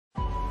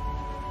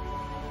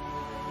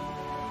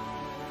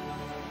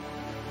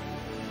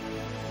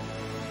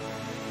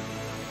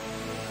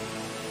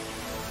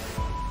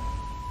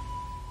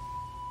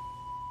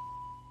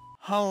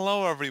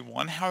Hello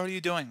everyone, how are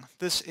you doing?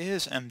 This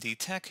is MD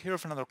Tech here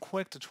for another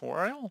quick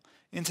tutorial.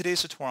 In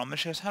today's tutorial, I'm going to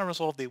show you how to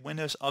resolve the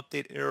Windows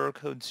Update error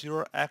code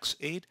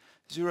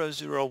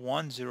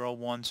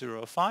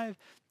 0x80010105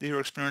 that you're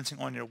experiencing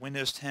on your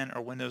Windows 10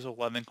 or Windows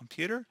 11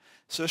 computer.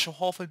 So this should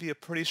hopefully be a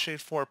pretty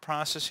straightforward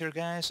process here,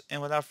 guys,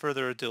 and without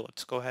further ado,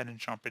 let's go ahead and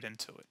jump right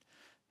into it.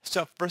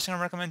 So first thing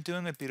I recommend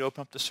doing would be to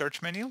open up the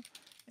search menu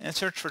and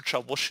search for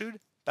Troubleshoot.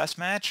 Best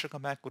match should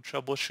come back with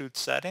Troubleshoot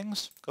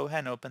Settings. Go ahead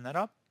and open that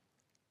up.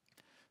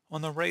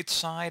 On the right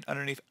side,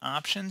 underneath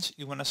Options,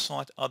 you want to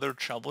select Other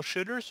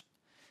Troubleshooters.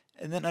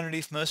 And then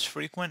underneath Most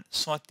Frequent,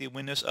 select the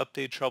Windows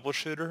Update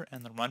Troubleshooter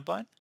and the Run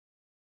button.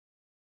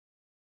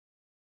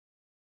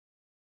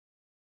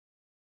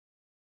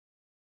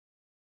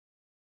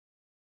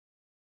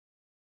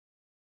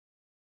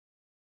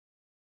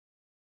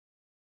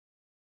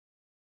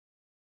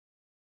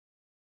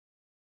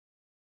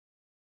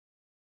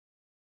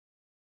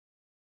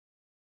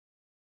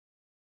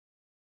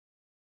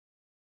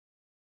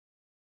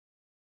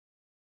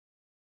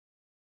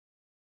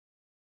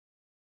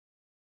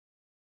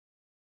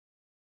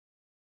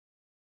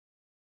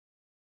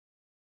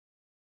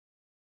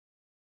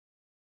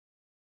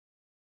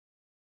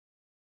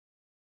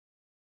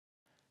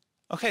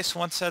 Okay, so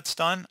once that's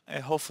done,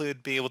 hopefully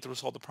it'd be able to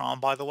resolve the problem,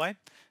 by the way.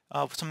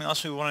 Something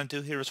else we want to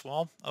do here as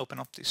well, open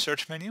up the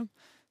search menu,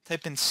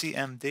 type in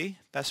CMD,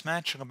 best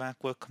match, and go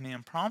back with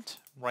command prompt,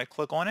 right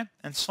click on it,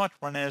 and select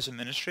Run as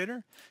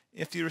Administrator.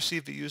 If you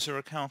receive a user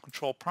account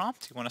control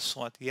prompt, you want to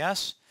select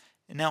yes.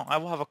 And now I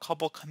will have a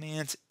couple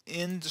commands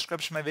in the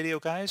description of my video,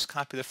 guys.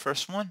 Copy the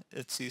first one,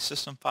 it's the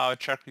System File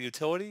Checker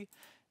utility,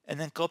 and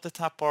then go up the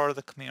top bar of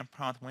the command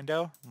prompt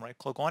window, right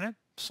click on it,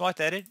 select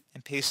Edit,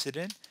 and paste it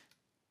in.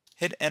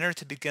 Hit enter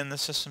to begin the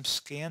system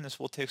scan. This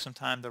will take some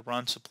time to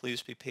run, so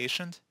please be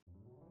patient.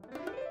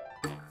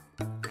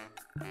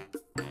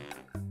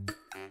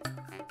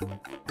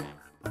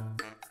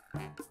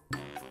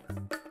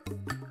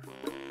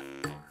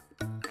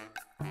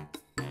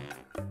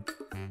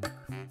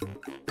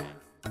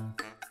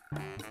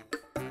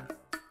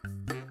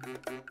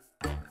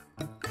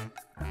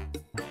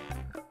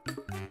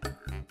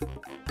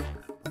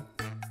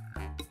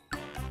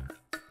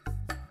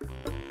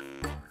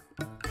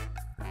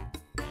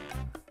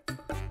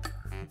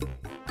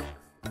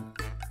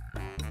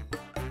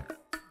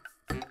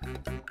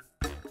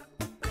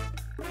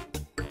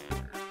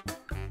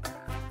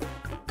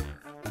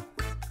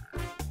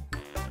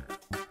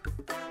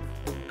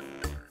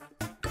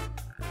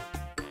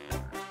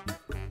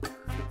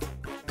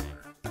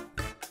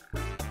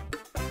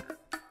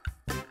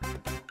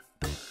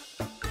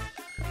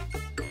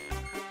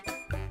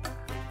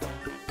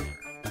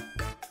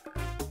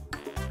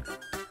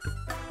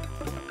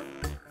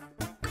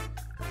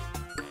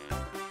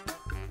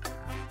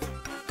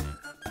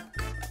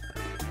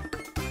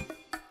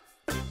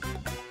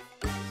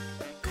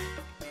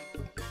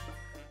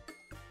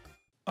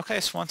 Okay,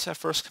 so once that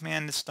first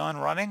command is done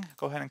running,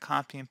 go ahead and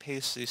copy and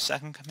paste the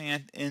second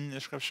command in the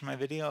description of my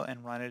video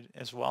and run it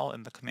as well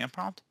in the command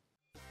prompt.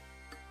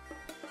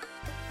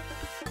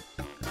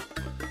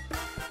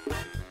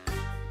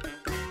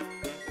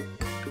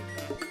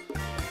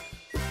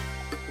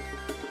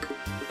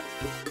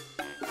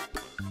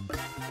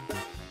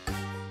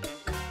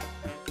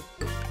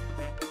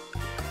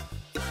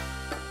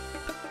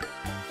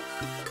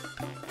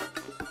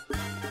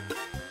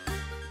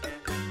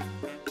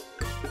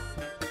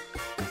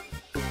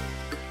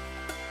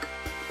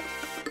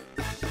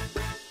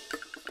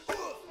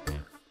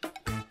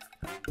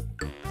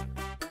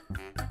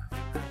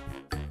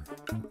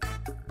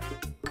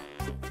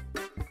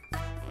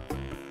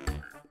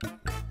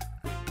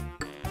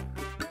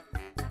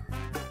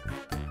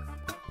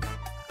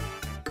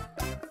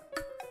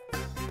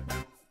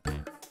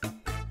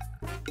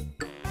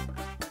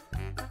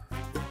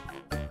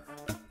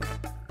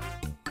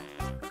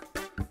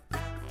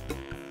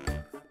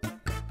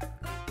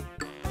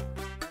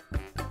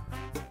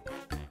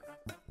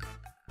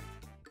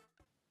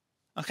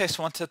 Okay,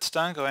 so once that's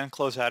done, go ahead and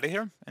close out of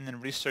here and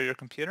then restart your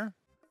computer.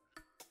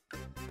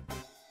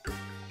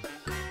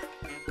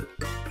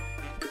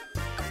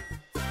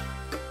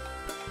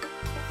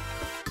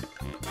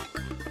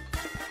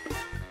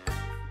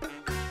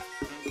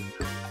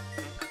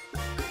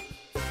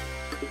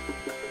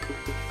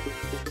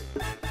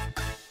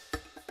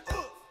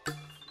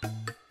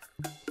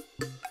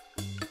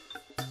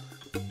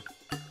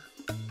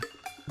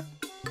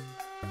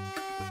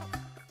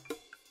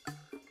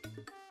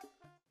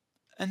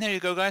 And there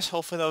you go, guys.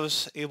 Hopefully that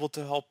was able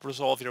to help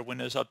resolve your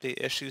Windows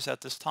Update issues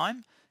at this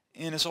time.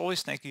 And as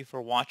always, thank you for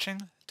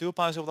watching. Do hope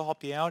I was able to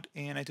help you out,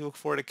 and I do look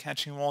forward to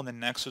catching you all in the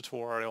next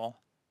tutorial.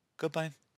 Goodbye.